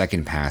of the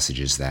second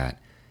passage is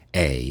that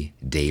A,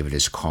 David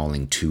is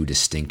calling two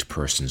distinct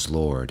persons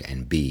Lord,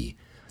 and B,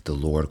 the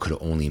Lord could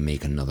only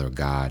make another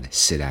God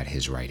sit at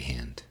his right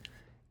hand.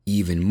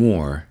 Even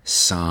more,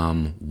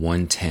 Psalm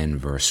 110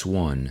 verse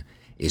 1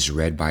 is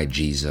read by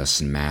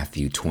Jesus in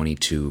Matthew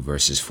 22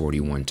 verses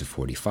 41 to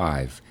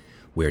 45,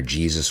 where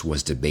Jesus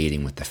was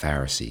debating with the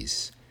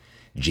Pharisees.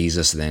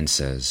 Jesus then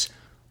says,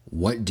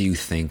 "What do you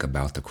think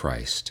about the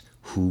Christ?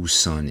 Whose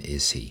son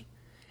is he?"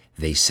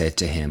 They said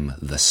to him,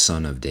 "The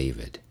son of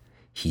David."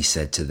 He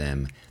said to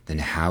them, "Then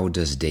how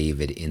does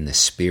David in the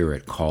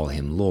Spirit call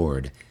him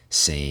Lord,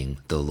 saying,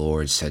 'The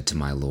Lord said to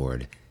my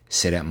Lord,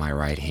 sit at my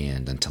right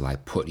hand until I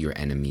put your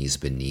enemies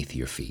beneath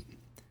your feet'?"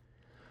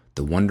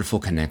 The wonderful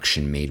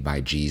connection made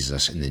by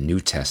Jesus in the New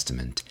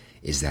Testament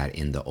is that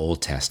in the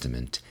Old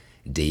Testament,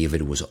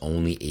 David was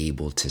only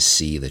able to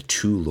see the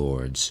two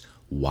Lords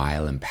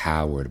while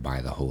empowered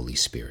by the Holy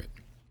Spirit.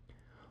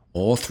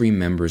 All three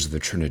members of the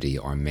Trinity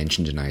are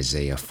mentioned in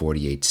Isaiah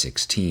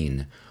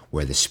 48:16,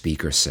 where the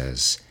speaker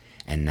says,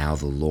 "And now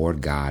the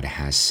Lord God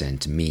has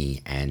sent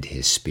me and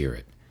his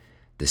Spirit."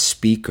 The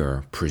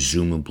speaker,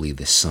 presumably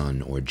the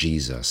Son or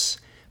Jesus,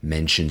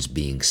 mentions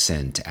being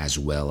sent as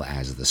well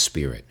as the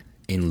Spirit.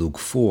 In Luke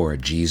 4,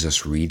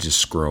 Jesus reads a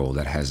scroll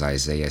that has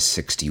Isaiah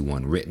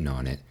 61 written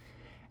on it,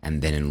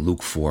 and then in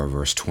Luke 4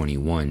 verse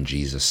 21,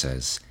 Jesus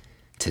says,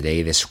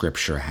 "Today this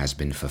scripture has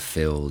been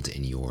fulfilled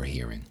in your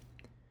hearing."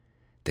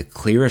 The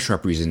clearest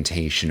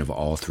representation of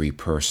all three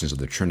persons of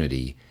the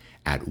Trinity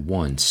at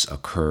once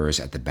occurs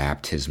at the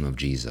baptism of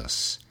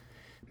Jesus.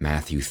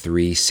 Matthew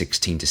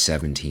 3:16 to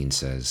 17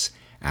 says,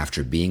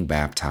 "After being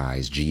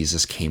baptized,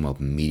 Jesus came up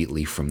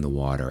immediately from the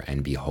water,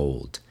 and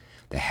behold,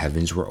 the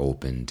heavens were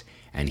opened,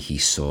 and he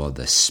saw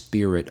the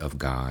Spirit of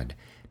God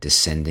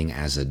descending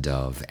as a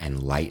dove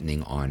and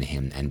lighting on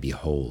him, and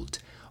behold,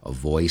 a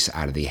voice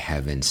out of the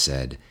heaven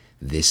said,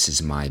 'This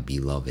is my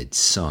beloved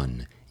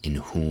Son, in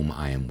whom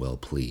I am well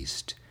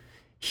pleased.'"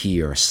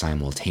 Here,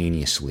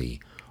 simultaneously,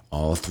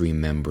 all three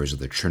members of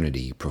the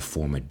Trinity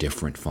perform a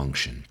different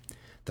function.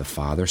 The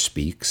Father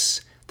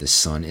speaks, the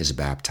Son is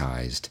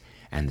baptized,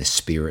 and the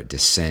Spirit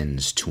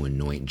descends to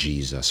anoint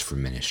Jesus for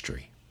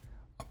ministry.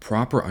 A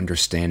proper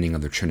understanding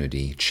of the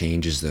Trinity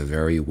changes the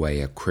very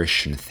way a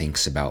Christian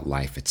thinks about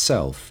life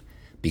itself,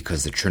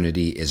 because the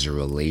Trinity is a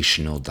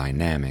relational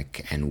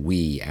dynamic, and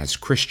we, as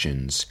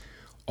Christians,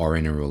 are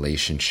in a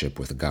relationship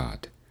with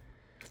God.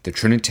 The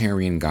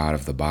Trinitarian God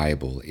of the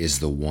Bible is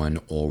the one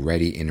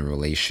already in a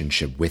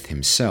relationship with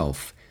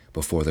himself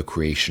before the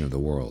creation of the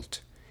world.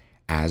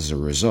 As a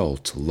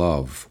result,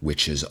 love,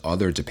 which is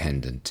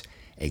other-dependent,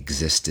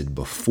 existed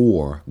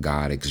before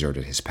God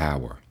exerted his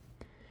power.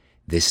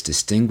 This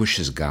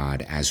distinguishes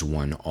God as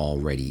one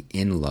already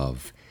in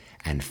love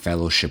and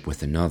fellowship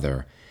with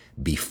another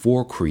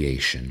before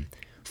creation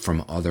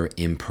from other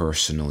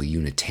impersonal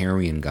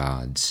Unitarian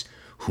gods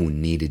who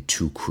needed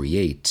to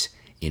create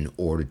in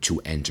order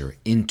to enter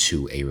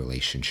into a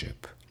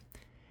relationship.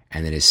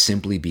 And it is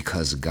simply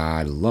because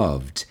God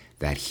loved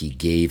that he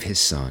gave his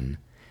Son,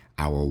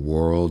 our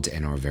world,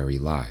 and our very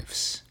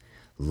lives.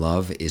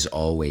 Love is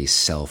always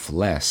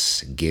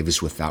selfless,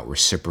 gives without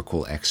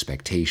reciprocal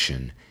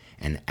expectation,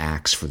 and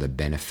acts for the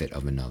benefit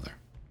of another.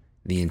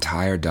 The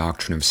entire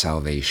doctrine of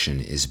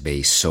salvation is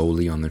based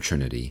solely on the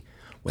Trinity,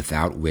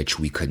 without which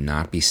we could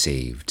not be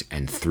saved,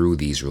 and through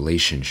these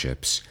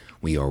relationships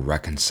we are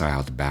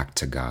reconciled back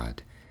to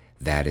God.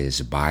 That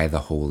is, by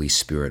the Holy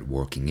Spirit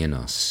working in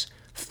us,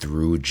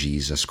 through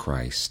Jesus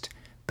Christ,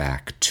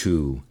 back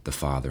to the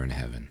Father in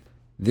heaven.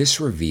 This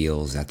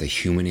reveals that the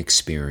human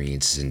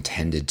experience is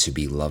intended to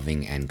be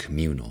loving and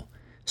communal.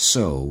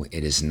 So,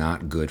 it is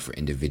not good for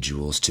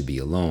individuals to be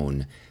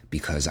alone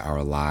because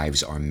our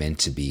lives are meant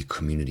to be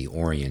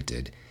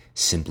community-oriented,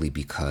 simply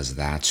because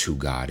that's who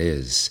God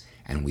is,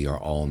 and we are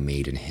all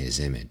made in his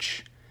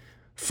image.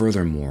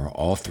 Furthermore,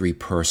 all three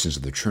persons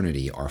of the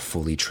Trinity are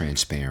fully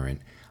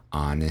transparent,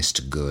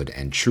 honest, good,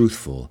 and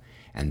truthful,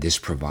 and this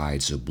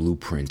provides a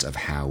blueprint of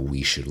how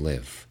we should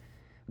live.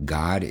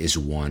 God is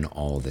one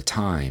all the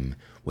time,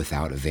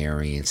 without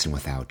variance and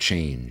without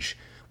change,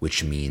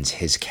 which means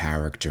his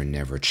character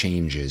never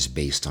changes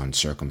based on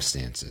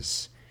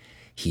circumstances.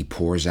 He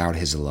pours out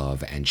his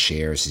love and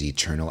shares his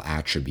eternal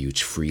attributes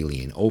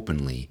freely and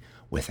openly,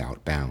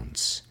 without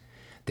bounds.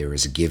 There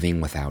is giving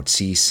without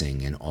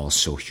ceasing and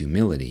also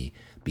humility,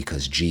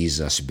 because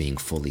Jesus, being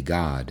fully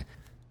God,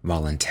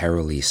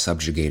 voluntarily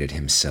subjugated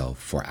himself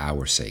for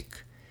our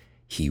sake.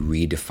 He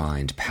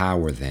redefined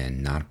power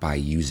then, not by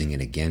using it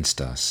against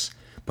us,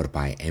 but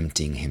by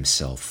emptying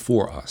himself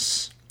for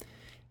us.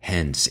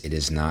 Hence, it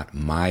is not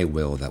my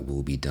will that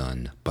will be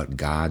done, but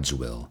God's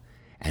will,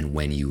 and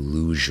when you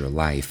lose your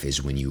life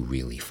is when you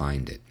really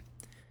find it.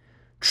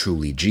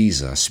 Truly,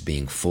 Jesus,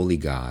 being fully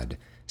God,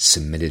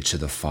 submitted to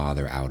the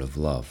Father out of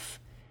love.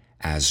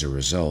 As a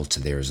result,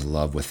 there is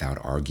love without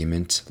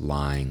argument,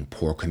 lying,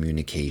 poor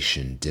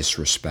communication,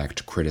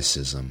 disrespect,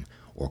 criticism,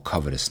 or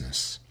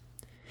covetousness.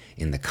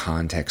 In the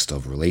context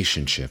of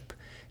relationship,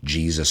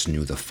 Jesus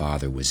knew the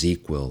Father was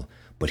equal,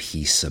 but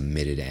he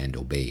submitted and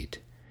obeyed.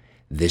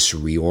 This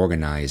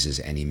reorganizes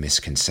any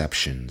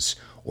misconceptions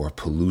or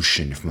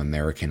pollution from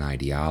American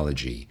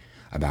ideology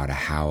about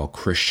how a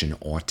Christian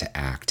ought to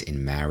act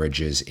in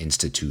marriages,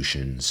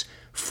 institutions,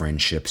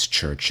 friendships,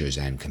 churches,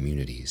 and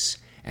communities,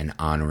 and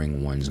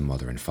honoring one's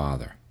mother and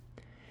father.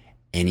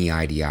 Any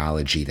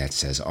ideology that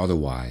says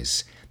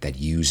otherwise, that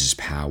uses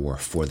power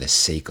for the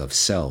sake of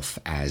self,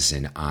 as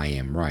in I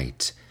am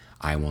right,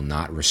 I will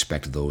not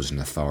respect those in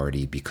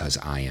authority because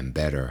I am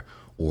better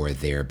or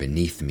they're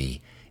beneath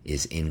me,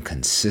 is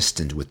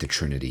inconsistent with the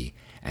Trinity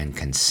and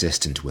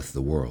consistent with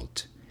the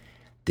world.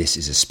 This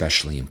is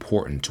especially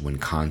important when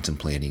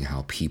contemplating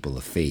how people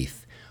of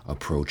faith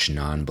approach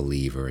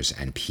non-believers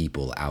and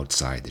people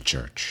outside the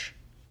church.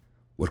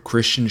 What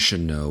Christians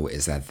should know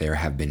is that there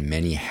have been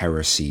many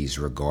heresies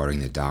regarding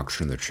the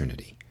doctrine of the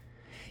Trinity.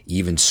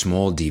 Even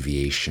small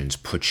deviations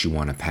put you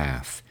on a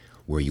path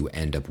where you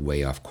end up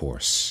way off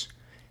course.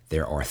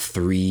 There are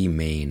three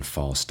main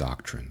false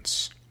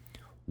doctrines.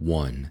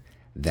 One,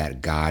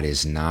 that God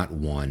is not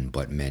one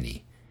but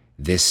many.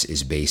 This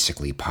is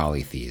basically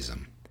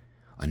polytheism.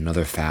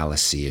 Another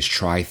fallacy is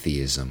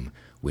tritheism,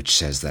 which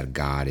says that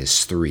God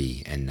is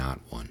three and not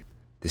one.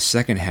 The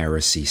second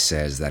heresy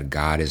says that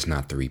God is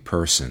not three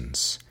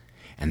persons,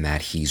 and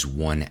that he's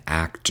one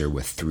actor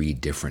with three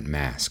different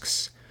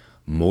masks.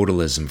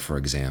 Modalism, for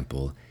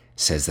example,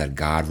 says that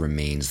God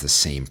remains the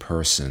same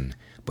person,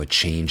 but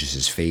changes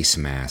his face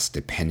mask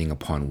depending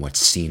upon what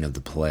scene of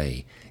the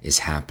play is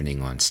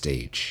happening on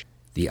stage.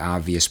 The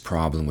obvious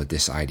problem with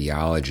this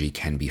ideology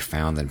can be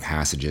found in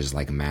passages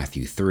like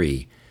Matthew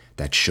 3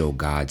 that show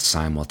God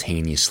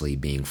simultaneously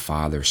being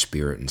Father,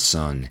 Spirit, and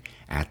Son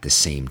at the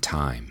same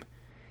time.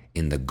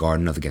 In the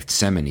Garden of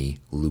Gethsemane,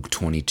 Luke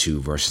 22,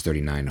 verses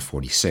 39 to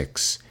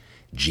 46,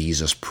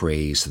 Jesus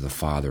prays to the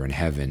Father in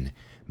heaven,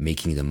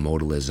 making the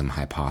modalism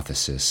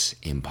hypothesis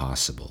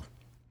impossible.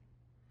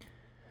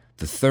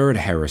 The third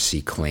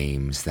heresy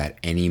claims that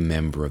any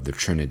member of the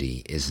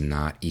Trinity is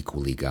not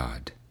equally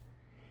God.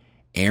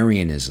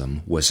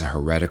 Arianism was a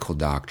heretical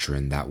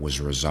doctrine that was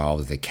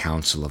resolved at the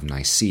Council of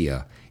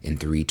Nicaea in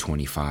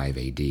 325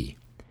 AD.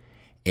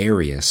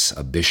 Arius,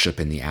 a bishop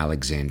in the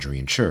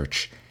Alexandrian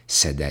Church,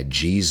 said that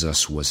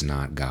Jesus was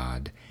not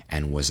God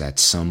and was at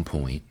some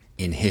point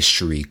in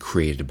history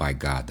created by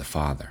God the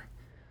Father.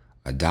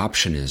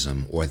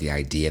 Adoptionism, or the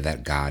idea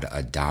that God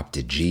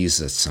adopted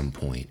Jesus at some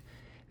point,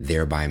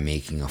 thereby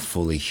making a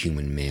fully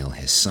human male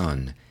his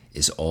son,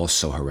 is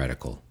also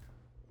heretical.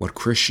 What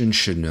Christians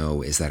should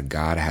know is that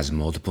God has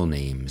multiple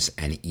names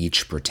and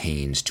each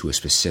pertains to a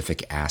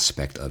specific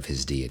aspect of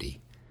his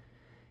deity.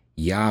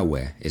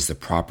 Yahweh is the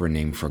proper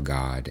name for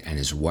God and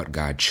is what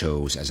God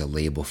chose as a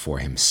label for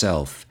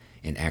himself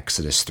in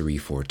Exodus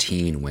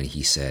 3:14 when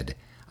he said,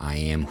 I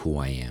am who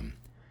I am.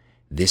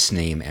 This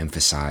name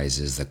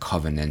emphasizes the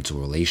covenantal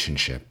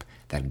relationship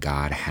that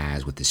God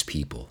has with his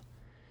people.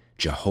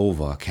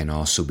 Jehovah can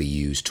also be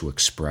used to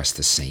express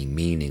the same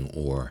meaning,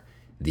 or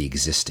the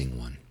existing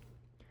one.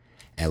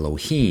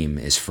 Elohim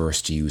is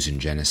first used in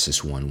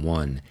Genesis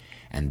 1:1,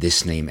 and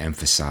this name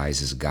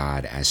emphasizes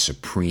God as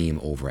supreme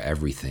over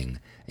everything,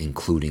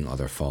 including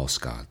other false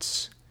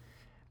gods.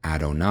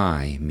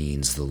 Adonai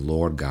means the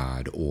Lord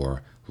God,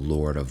 or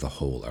Lord of the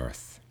whole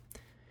earth.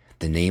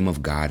 The name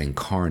of God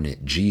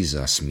incarnate,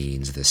 Jesus,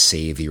 means the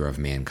Savior of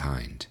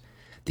mankind.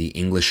 The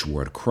English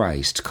word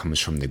Christ comes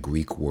from the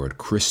Greek word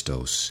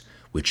Christos,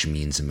 which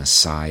means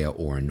Messiah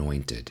or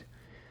anointed.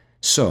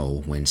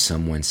 So, when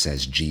someone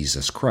says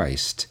Jesus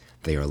Christ,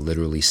 they are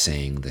literally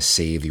saying the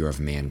Savior of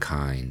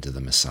mankind,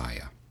 the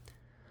Messiah.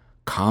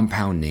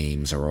 Compound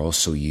names are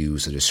also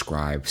used to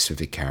describe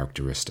specific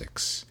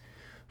characteristics.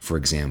 For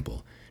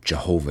example,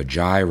 Jehovah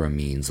Jireh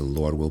means the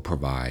Lord will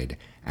provide,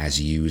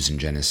 as used in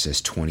Genesis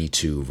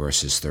 22,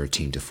 verses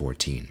 13 to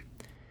 14.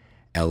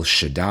 El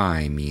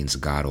Shaddai means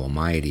God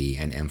Almighty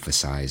and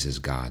emphasizes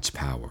God's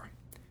power.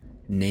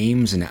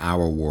 Names in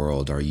our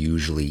world are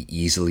usually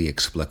easily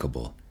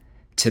explicable.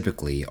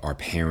 Typically, our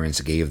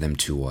parents gave them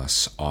to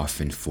us,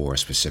 often for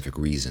specific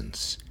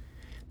reasons.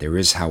 There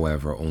is,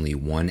 however, only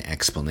one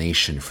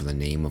explanation for the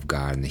name of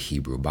God in the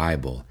Hebrew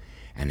Bible,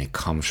 and it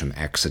comes from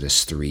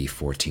Exodus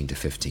 3:14 to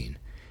 15.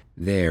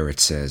 There it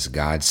says,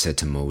 God said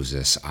to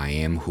Moses, I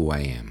am who I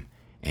am.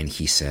 And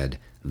he said,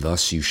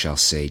 thus you shall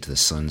say to the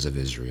sons of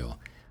Israel,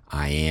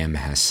 I am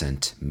has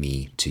sent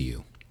me to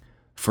you.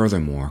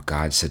 Furthermore,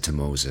 God said to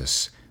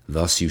Moses,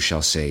 thus you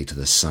shall say to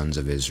the sons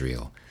of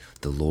Israel,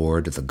 the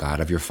Lord, the God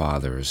of your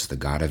fathers, the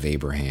God of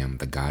Abraham,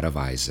 the God of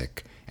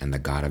Isaac, and the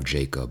God of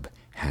Jacob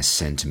has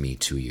sent me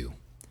to you.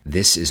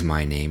 This is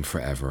my name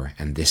forever,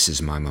 and this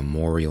is my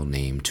memorial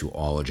name to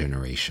all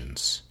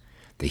generations.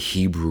 The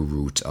Hebrew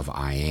root of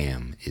I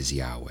am is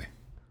Yahweh.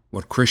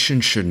 What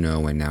Christians should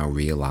know and now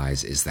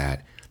realize is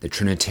that the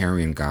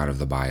Trinitarian God of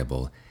the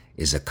Bible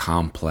is a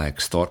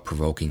complex,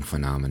 thought-provoking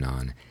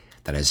phenomenon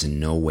that is in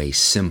no way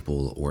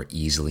simple or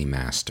easily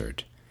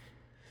mastered.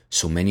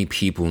 So many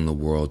people in the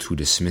world who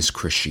dismiss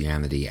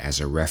Christianity as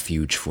a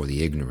refuge for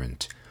the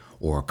ignorant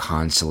or a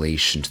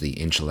consolation to the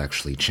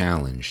intellectually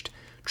challenged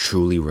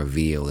truly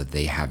reveal that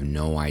they have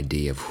no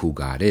idea of who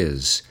God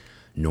is,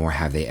 nor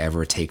have they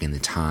ever taken the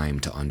time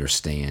to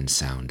understand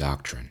sound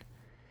doctrine.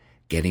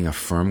 Getting a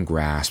firm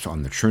grasp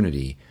on the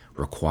Trinity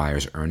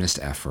requires earnest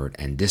effort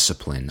and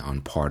discipline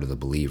on part of the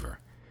believer.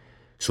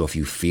 So if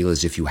you feel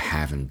as if you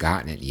haven't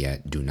gotten it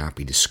yet, do not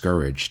be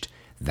discouraged.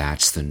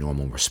 That's the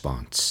normal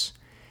response.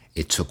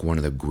 It took one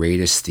of the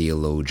greatest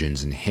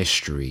theologians in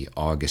history,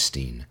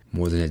 Augustine,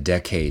 more than a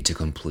decade to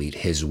complete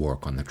his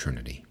work on the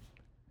Trinity.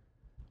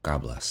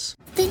 God bless.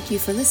 Thank you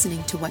for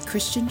listening to What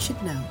Christians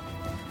Should Know.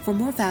 For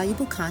more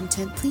valuable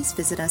content, please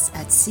visit us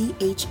at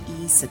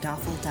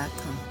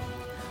chesadolfo.com.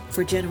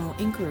 For general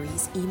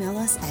inquiries, email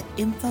us at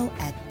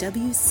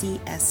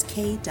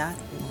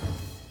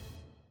info@wcsk.org.